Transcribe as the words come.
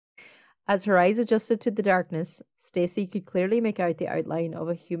As her eyes adjusted to the darkness, Stacy could clearly make out the outline of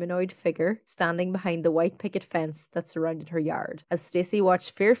a humanoid figure standing behind the white picket fence that surrounded her yard. As Stacy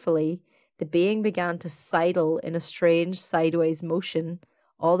watched fearfully, the being began to sidle in a strange sideways motion,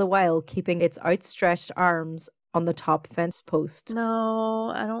 all the while keeping its outstretched arms on the top fence post.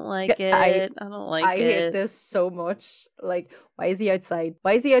 No, I don't like I it. I don't like I hate it. this so much. Like, why is he outside?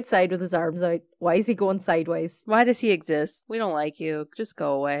 Why is he outside with his arms out? Why is he going sideways? Why does he exist? We don't like you. Just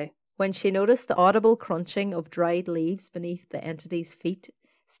go away. When she noticed the audible crunching of dried leaves beneath the entity's feet,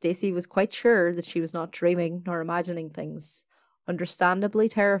 Stacy was quite sure that she was not dreaming nor imagining things. Understandably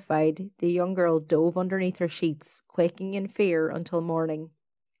terrified, the young girl dove underneath her sheets, quaking in fear until morning.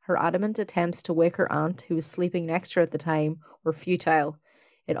 Her adamant attempts to wake her aunt, who was sleeping next to her at the time, were futile.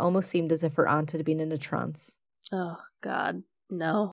 It almost seemed as if her aunt had been in a trance. Oh, God. No.